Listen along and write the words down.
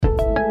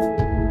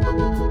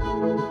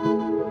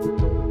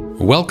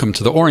Welcome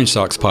to the Orange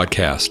Socks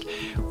Podcast,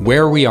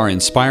 where we are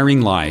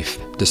inspiring life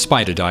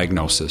despite a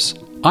diagnosis.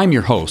 I'm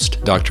your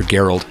host, Dr.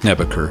 Gerald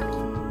Nebaker.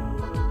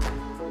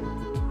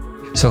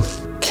 So,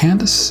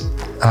 Candace,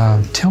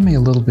 tell me a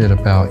little bit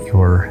about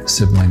your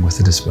sibling with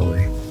a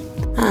disability.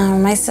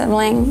 My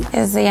sibling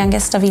is the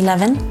youngest of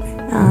 11.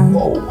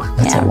 Whoa,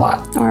 that's a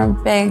lot. We're a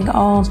big,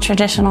 old,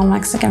 traditional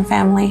Mexican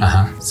family.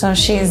 So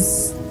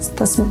she's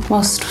the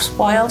most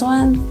spoiled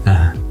one.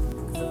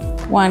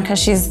 One, because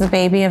she's the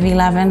baby of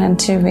 11, and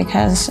two,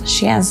 because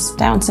she has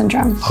Down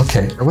syndrome.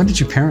 Okay. When did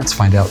your parents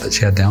find out that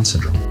she had Down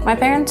syndrome? My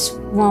parents,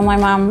 my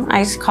mom,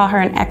 I call her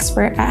an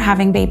expert at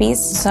having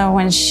babies. So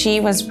when she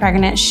was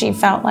pregnant, she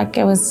felt like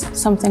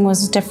something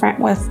was different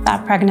with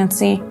that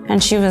pregnancy.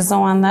 And she was the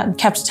one that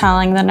kept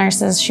telling the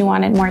nurses she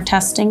wanted more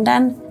testing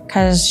done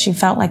because she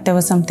felt like there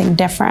was something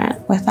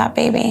different with that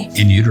baby.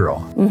 In utero?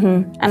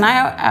 Mm-hmm. And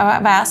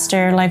I've asked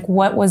her, like,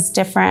 what was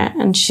different?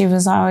 And she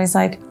was always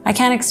like, I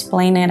can't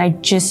explain it. I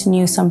just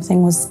knew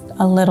something was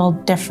a little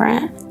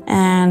different.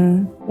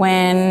 And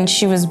when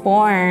she was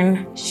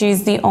born,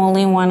 she's the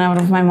only one out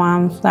of my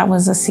mom that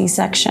was a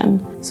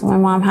C-section. So my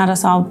mom had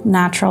us all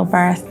natural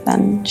birth,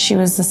 and she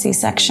was the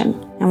C-section.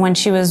 And when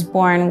she was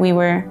born, we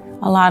were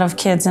a lot of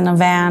kids in a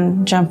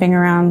van jumping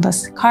around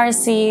the car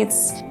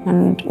seats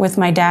and with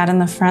my dad in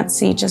the front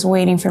seat just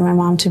waiting for my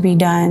mom to be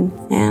done.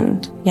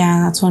 And yeah,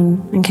 that's when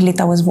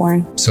Angelita was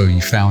born. So you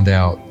found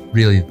out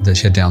really that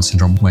she had Down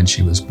syndrome when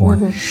she was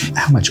born. Mm-hmm.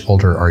 How much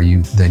older are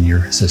you than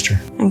your sister?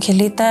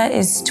 Angelita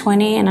is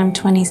 20 and I'm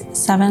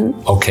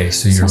 27. Okay,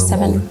 so you're a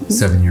little older, Mm-hmm.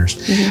 7 years.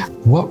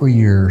 Mm-hmm. What were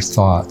your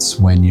thoughts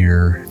when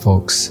your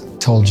folks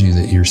told you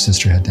that your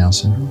sister had Down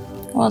syndrome?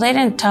 Well, they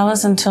didn't tell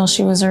us until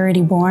she was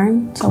already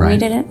born, so Right. we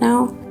didn't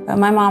know. But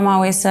my mom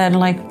always said,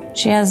 like,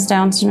 she has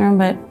Down syndrome,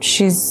 but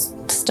she's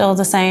still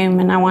the same,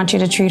 and I want you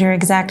to treat her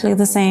exactly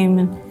the same.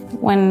 And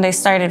when they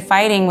started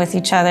fighting with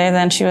each other,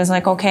 then she was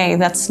like, okay,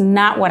 that's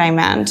not what I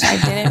meant. I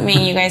didn't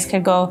mean you guys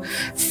could go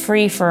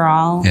free for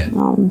all.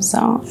 Yeah.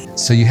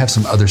 So you have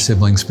some other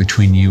siblings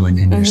between you and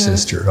your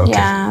sister. Okay.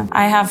 yeah,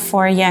 I have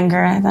 4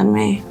 younger than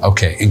me.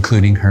 Okay,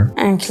 including her?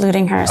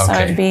 Including her. So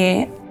Okay. it'd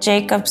be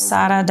Jacob,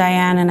 Sarah,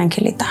 Diane, and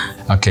Angelita.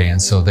 Okay,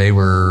 and so they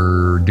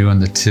were doing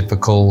the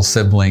typical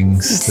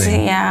siblings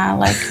thing. Yeah,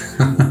 like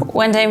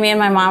one day me and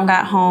my mom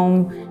got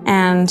home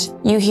and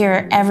you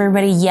hear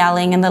everybody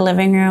yelling in the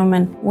living room,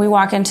 and we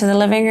walk into the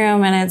living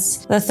room and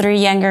it's the 3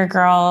 younger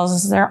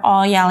girls. They're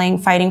all yelling,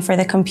 fighting for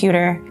the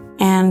computer.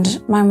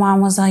 And my mom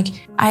was like,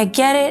 I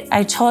get it.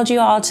 I told you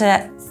all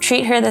to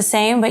treat her the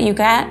same, but you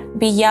can't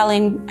be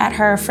yelling at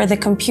her for the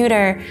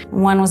computer.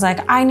 And one was like,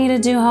 I need to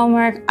do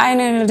homework. I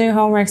need to do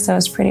homework. So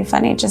it's pretty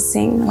funny just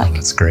seeing, like,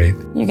 That's great.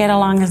 you get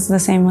along as the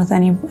same with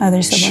any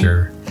other sibling.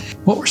 Sure.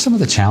 What were some of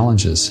the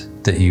challenges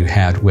that you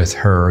had with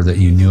her that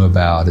you knew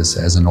about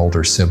as an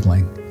older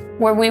sibling?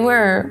 Where we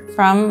were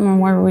from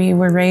and where we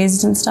were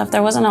raised and stuff,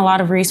 there wasn't a lot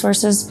of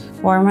resources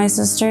for my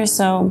sister.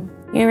 So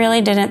you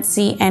really didn't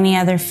see any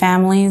other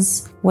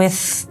families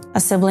with a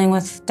sibling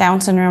with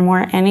Down syndrome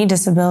or any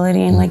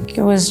disability. And like,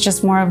 it was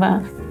just more of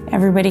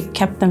everybody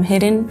kept them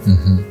hidden.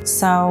 Mm-hmm.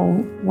 So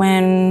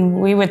when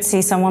we would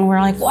see someone,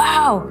 we're like,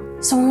 wow,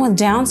 someone with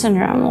Down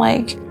syndrome,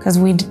 like, because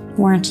we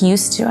weren't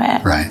used to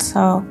it. Right.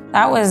 So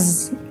that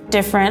was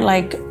different,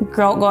 like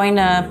going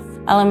to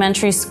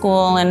elementary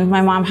school and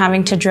my mom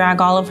having to drag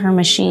all of her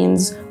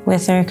machines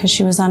with her because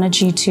she was on a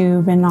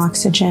G-tube and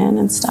oxygen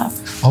and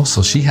stuff. Oh,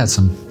 so she had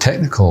some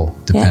technical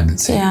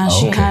dependency. Yeah, Oh,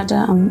 she okay.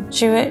 had,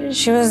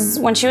 she was,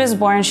 when she was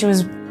born, she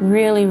was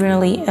really,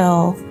 really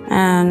ill.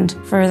 And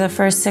for the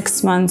first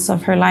 6 months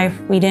of her life,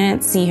 we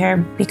didn't see her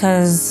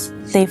because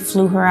they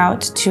flew her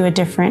out to a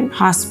different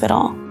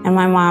hospital. And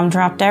my mom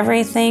dropped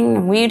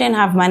everything. We didn't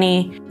have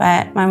money,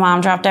 but my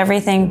mom dropped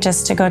everything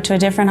just to go to a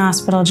different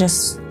hospital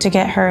just to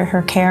get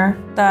her care.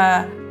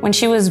 When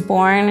she was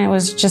born, it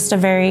was just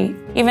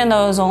even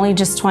though it was only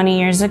just 20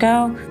 years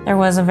ago, there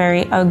was a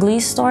very ugly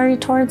story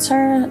towards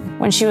her.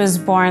 When she was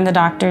born, the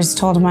doctors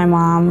told my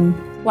mom,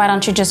 why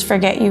don't you just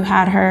forget you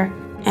had her?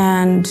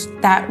 And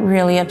that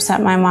really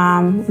upset my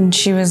mom. And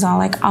she was all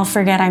like, I'll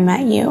forget I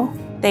met you.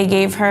 They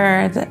gave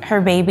her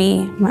her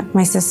baby,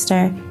 my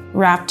sister,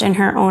 wrapped in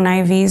her own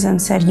IVs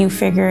and said, you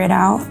figure it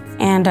out.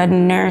 And a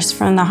nurse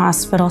from the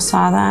hospital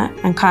saw that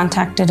and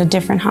contacted a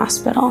different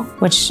hospital,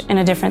 which in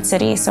a different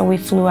city. So we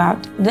flew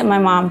out. My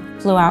mom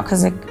flew out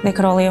because they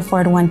could only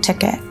afford 1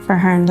 ticket for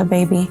her and the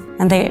baby.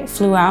 And they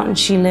flew out and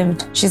she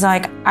lived. She's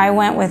like, I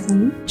went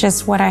with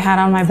just what I had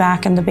on my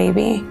back and the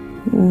baby.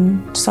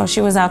 And so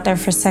she was out there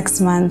for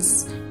 6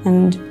 months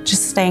and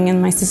just staying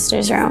in my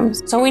sister's room.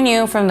 So we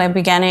knew from the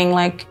beginning,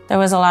 like, there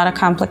was a lot of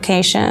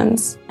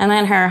complications. And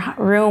then her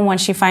room, when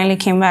she finally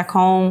came back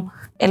home,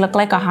 it looked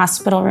like a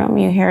hospital room.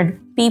 You heard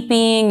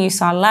beeping, you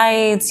saw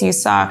lights, you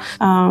saw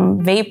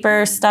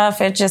vapor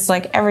stuff. It just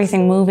like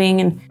everything moving.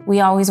 And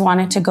we always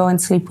wanted to go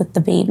and sleep with the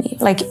baby.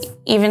 Like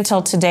even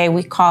till today,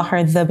 we call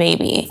her the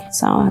baby.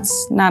 So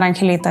it's not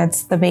Angelita,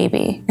 it's the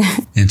baby.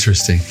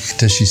 Interesting.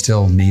 Does she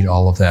still need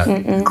all of that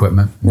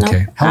equipment?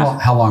 Okay. No.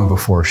 How long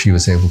before she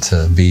was able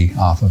to be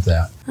off of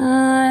that?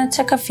 It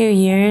took a few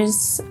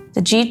years.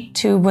 The G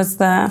tube was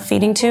the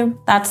feeding tube.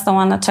 That's the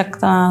one that took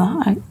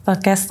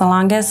the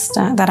longest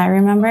that I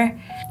remember.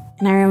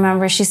 And I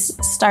remember she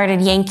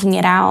started yanking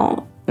it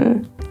out.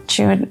 And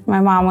my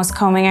mom was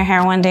combing her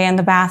hair one day in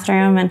the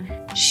bathroom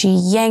and she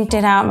yanked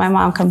it out. My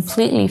mom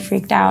completely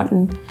freaked out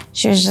and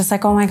she was just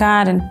like, oh my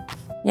God. And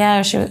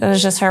yeah, it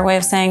was just her way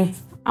of saying,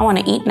 I want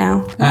to eat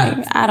now.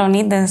 Like, I don't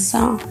need this.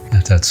 So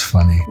That's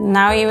funny.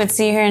 now you would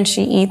see her and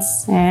she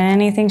eats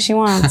anything she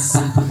wants.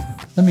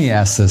 Let me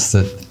ask this,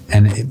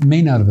 and it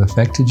may not have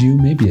affected you,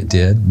 maybe it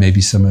did,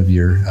 maybe some of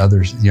your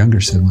other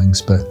younger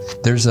siblings,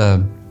 but there's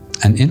an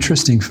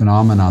interesting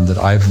phenomenon that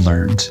I've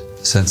learned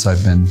since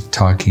I've been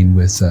talking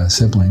with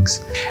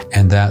siblings,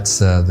 and that's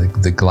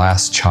the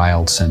glass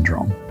child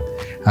syndrome.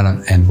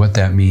 And what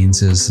that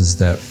means is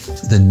that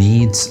the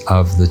needs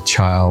of the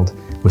child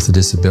with a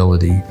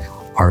disability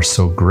are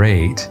so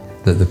great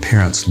that the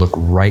parents look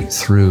right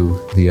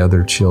through the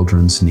other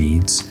children's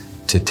needs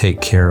to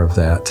take care of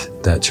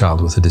that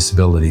child with a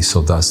disability,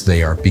 so thus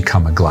they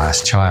become a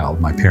glass child.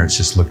 My parents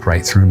just looked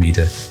right through me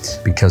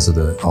because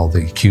of all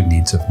the acute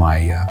needs of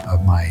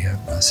my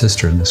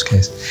sister in this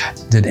case.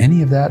 Did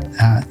any of that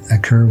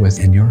occur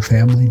within your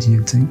family, do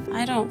you think?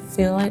 I don't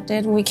feel it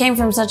did. We came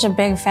from such a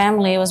big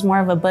family. It was more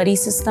of a buddy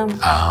system.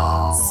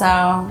 Oh.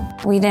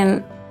 So we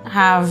didn't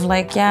have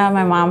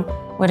my mom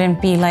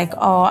wouldn't be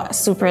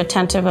super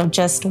attentive of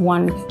just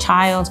one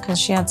child because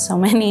she had so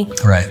many.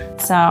 Right.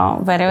 So,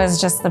 but it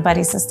was just the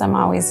buddy system,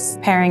 always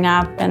pairing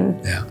up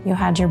and you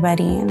had your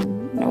buddy,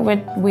 and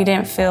we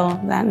didn't feel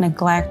that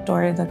neglect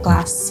or the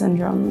glass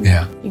syndrome.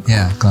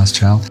 Yeah, glass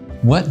child.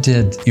 What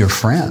did your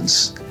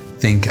friends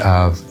think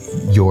of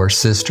your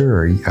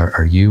sister, or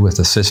are you with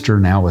a sister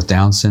now with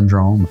Down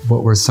syndrome?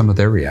 What were some of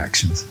their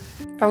reactions?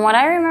 From what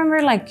I remember,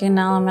 in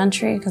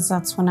elementary, because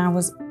that's when I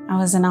was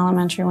in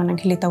elementary when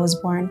Angelita was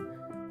born.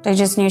 They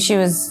just knew she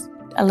was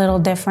a little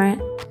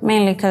different,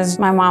 mainly because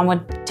my mom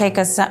would take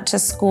us up to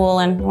school,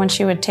 and when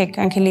she would take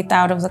Angelita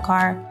out of the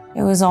car,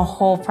 it was a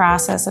whole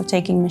process of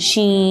taking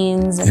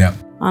machines and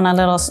on a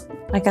little,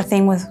 a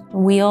thing with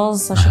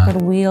wheels, so she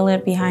could wheel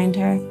it behind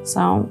her.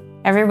 So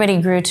everybody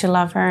grew to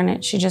love her,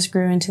 and she just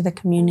grew into the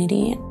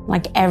community.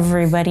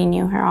 Everybody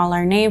knew her, all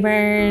our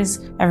neighbors,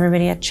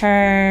 everybody at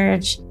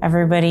church,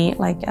 everybody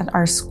at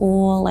our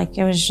school.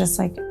 It was just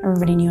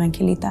everybody knew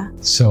Angelita.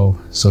 So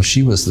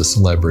she was the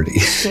celebrity.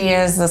 She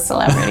is the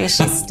celebrity.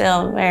 She's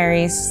still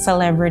very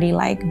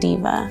celebrity-like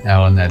diva.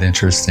 Oh, isn't that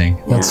interesting?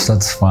 Yeah.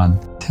 That's fun.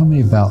 Tell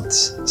me about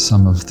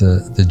some of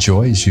the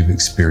joys you've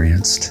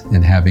experienced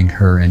in having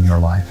her in your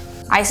life.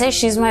 I say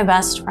she's my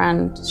best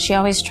friend. She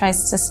always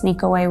tries to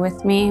sneak away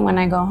with me when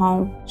I go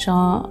home.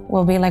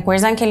 We'll be like,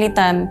 where's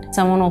Angelita? And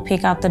someone will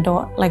peek out the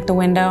door, the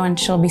window, and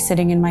she'll be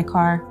sitting in my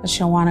car because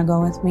she'll want to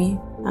go with me.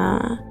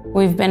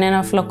 We've been in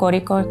a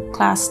folklorico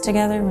class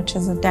together, which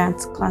is a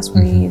dance class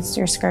where you use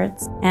your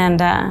skirts. And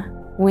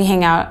we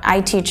hang out. I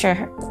teach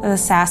her the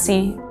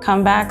sassy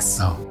comebacks,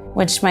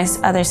 which my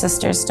other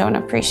sisters don't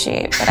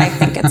appreciate, but I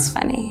think it's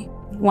funny.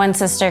 One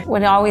sister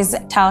would always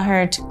tell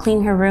her to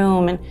clean her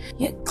room and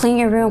clean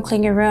your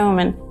room.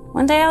 And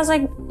one day I was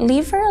like,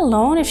 leave her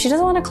alone. If she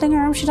doesn't want to clean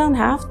her room, she doesn't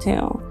have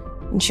to.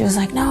 And she was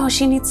like, no,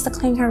 she needs to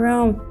clean her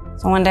room.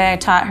 So one day I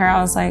taught her,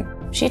 I was like,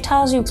 if she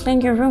tells you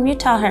clean your room, you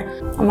tell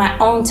her on my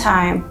own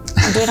time.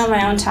 I'll do it on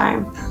my own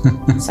time.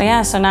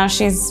 So now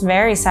she's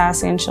very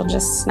sassy, and she'll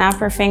just snap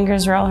her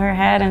fingers, roll her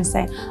head, and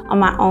say, on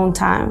my own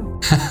time.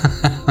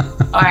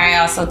 Or I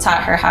also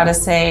taught her how to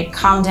say,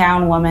 calm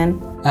down,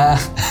 woman.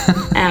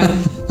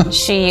 And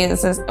she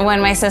uses,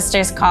 when my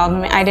sisters called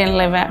me, I didn't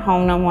live at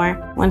home no more.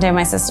 One day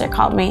my sister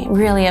called me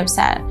really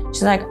upset.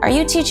 She's like, are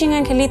you teaching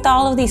Angelita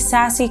all of these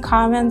sassy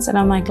comments? And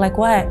I'm like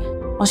what?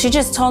 Well, she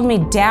just told me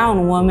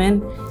down,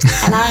 woman.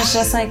 And I was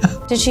just like,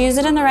 did she use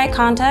it in the right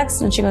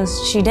context? And she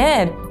goes, she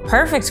did.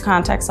 Perfect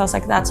context. I was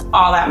like, that's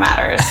all that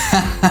matters.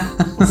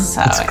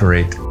 So that's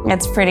great.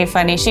 It's pretty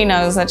funny. She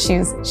knows that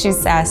she's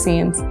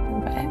sassy,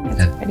 but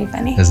it's pretty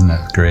funny. Isn't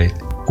that great?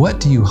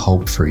 What do you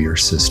hope for your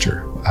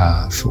sister,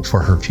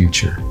 for her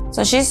future?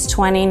 So she's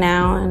 20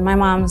 now, and my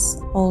mom's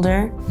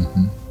older,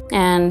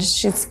 and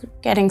she's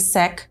getting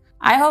sick.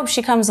 I hope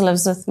she comes and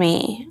lives with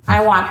me.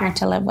 I want her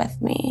to live with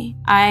me.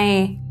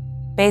 I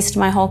based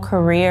my whole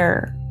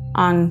career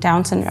on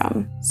Down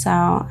syndrome. So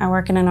I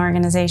work in an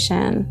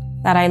organization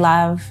that I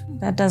love,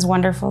 that does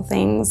wonderful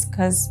things,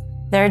 because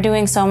they're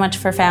doing so much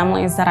for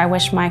families that I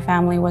wish my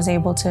family was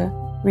able to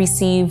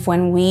receive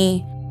when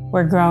we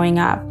were growing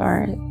up,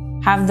 or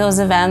have those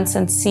events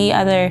and see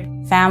other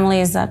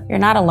families that you're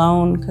not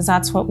alone, because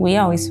that's what we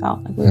always felt.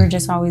 We were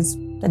just always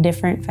the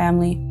different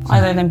family,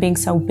 other than being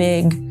so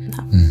big.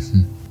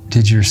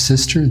 Did your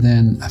sister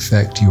then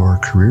affect your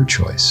career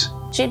choice?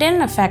 She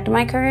didn't affect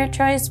my career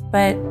choice,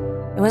 but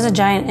it was a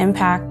giant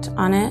impact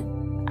on it.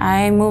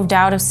 I moved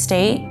out of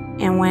state,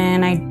 and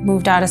when I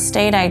moved out of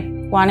state, I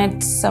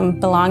wanted some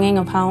belonging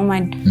of home.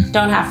 I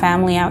don't have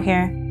family out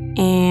here,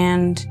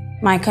 and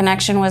my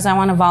connection was I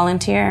want to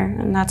volunteer,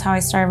 and that's how I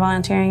started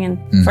volunteering.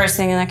 And first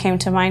thing that came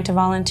to mind to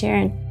volunteer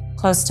and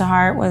close to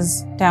heart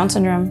was Down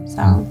syndrome.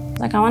 So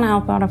I want to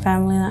help out a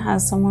family that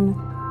has someone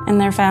in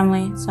their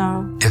family.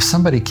 So if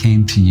somebody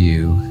came to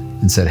you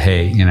and said,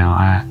 hey, you know,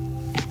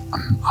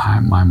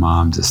 my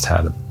mom just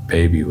had a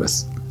baby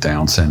with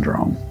Down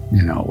syndrome,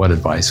 you know, what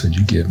advice would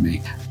you give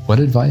me? What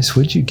advice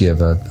would you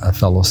give a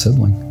fellow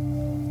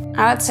sibling?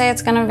 I would say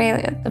it's going to be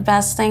the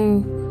best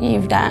thing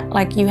you've done.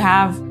 Like, you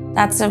have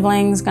that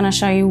sibling's going to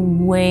show you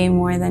way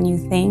more than you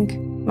think.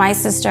 My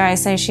sister, I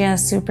say she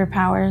has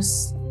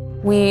superpowers.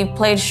 We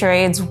played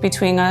charades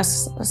between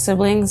us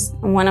siblings.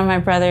 And one of my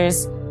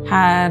brothers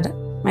had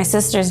my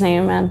sister's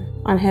name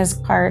on his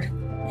card.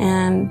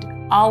 And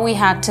all we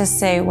had to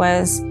say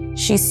was,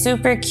 she's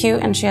super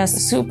cute and she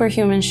has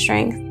superhuman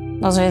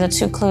strength. Those are the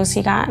 2 clues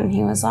he got. And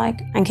he was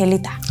like,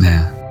 Angelita.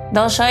 Yeah.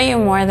 They'll show you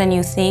more than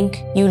you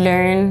think. You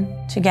learn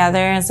together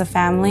as a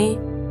family.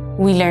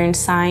 We learned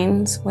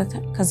signs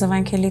because of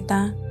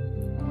Angelita.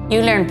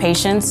 You learn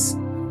patience,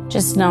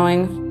 just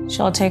knowing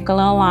she'll take a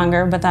little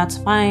longer, but that's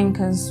fine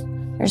because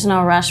there's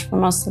no rush for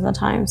most of the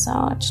time.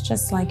 So it's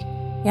just like,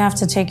 you have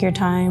to take your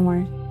time,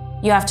 or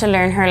you have to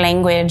learn her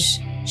language.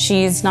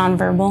 She's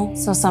nonverbal,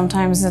 so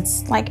sometimes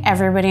it's like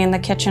everybody in the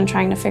kitchen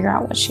trying to figure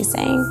out what she's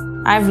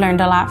saying. I've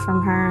learned a lot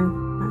from her,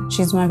 and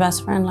she's my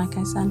best friend, like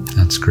I said.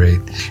 That's great.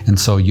 And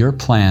so your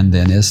plan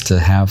then is to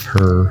have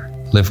her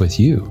live with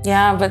you.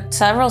 Yeah, but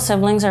several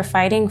siblings are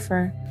fighting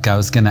for... I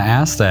was going to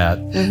ask that.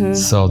 Mm-hmm.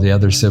 So the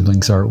other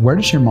siblings are, where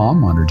does your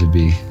mom want her to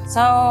be?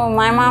 So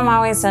my mom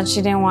always said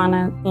she didn't want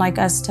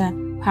us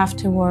to have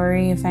to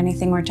worry if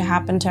anything were to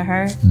happen to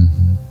her.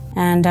 Mm-hmm.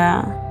 And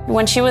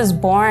when she was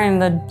born,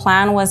 the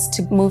plan was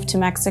to move to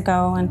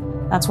Mexico,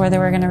 and that's where they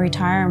were going to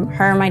retire,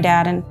 her, my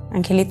dad, and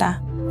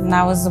Angelita. And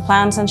that was the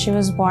plan since she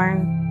was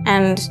born.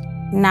 And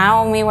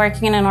now me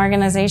working in an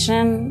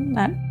organization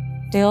that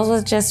deals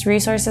with just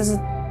resources,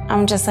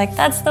 I'm just like,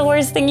 that's the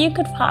worst thing you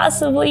could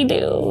possibly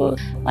do.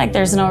 Like,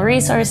 there's no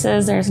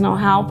resources, there's no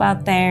help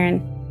out there.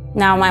 And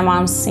now my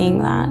mom's seeing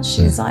that.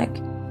 She's like,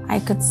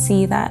 I could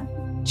see that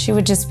she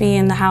would just be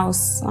in the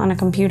house on a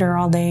computer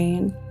all day,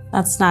 and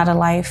that's not a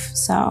life.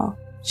 So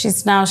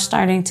she's now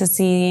starting to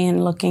see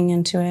and looking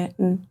into it.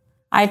 And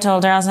I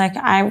told her, I was like,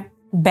 I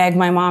beg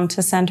my mom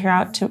to send her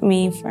out to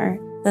me for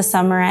the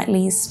summer at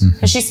least,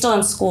 because she's still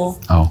in school.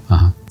 Oh,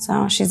 uh-huh.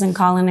 So she's in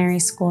culinary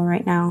school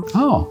right now.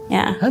 Oh,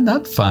 yeah. Isn't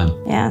that fun?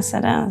 Yes,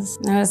 it is.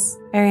 It was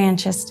very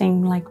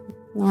interesting. Like,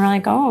 we're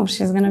like, oh,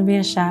 she's going to be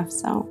a chef.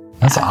 So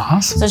that's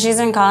awesome. So she's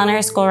in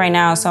culinary school right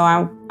now. So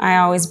I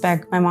always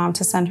beg my mom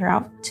to send her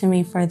out to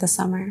me for the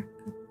summer.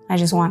 I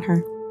just want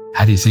her.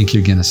 How do you think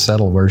you're going to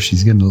settle where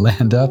she's going to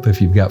land up if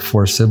you've got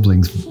 4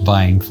 siblings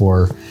vying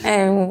for?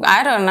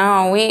 I don't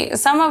know.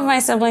 Some of my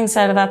siblings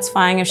said that's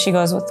fine if she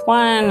goes with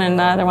one, and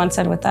the other one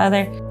said with the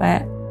other.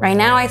 But right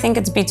now, I think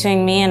it's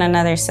between me and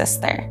another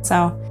sister.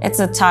 So it's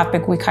a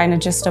topic we kind of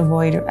just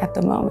avoid at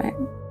the moment.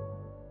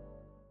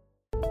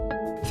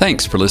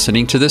 Thanks for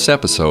listening to this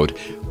episode.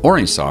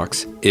 Orange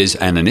Socks is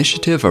an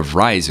initiative of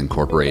Rise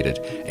Incorporated,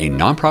 a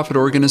nonprofit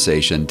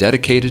organization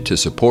dedicated to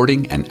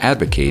supporting and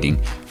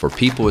advocating for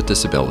people with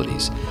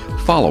disabilities.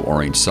 Follow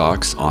Orange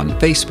Socks on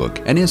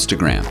Facebook and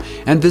Instagram,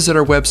 and visit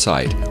our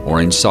website,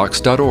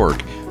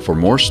 orangesocks.org, for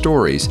more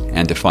stories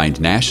and to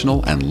find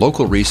national and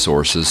local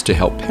resources to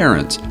help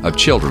parents of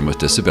children with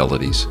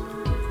disabilities.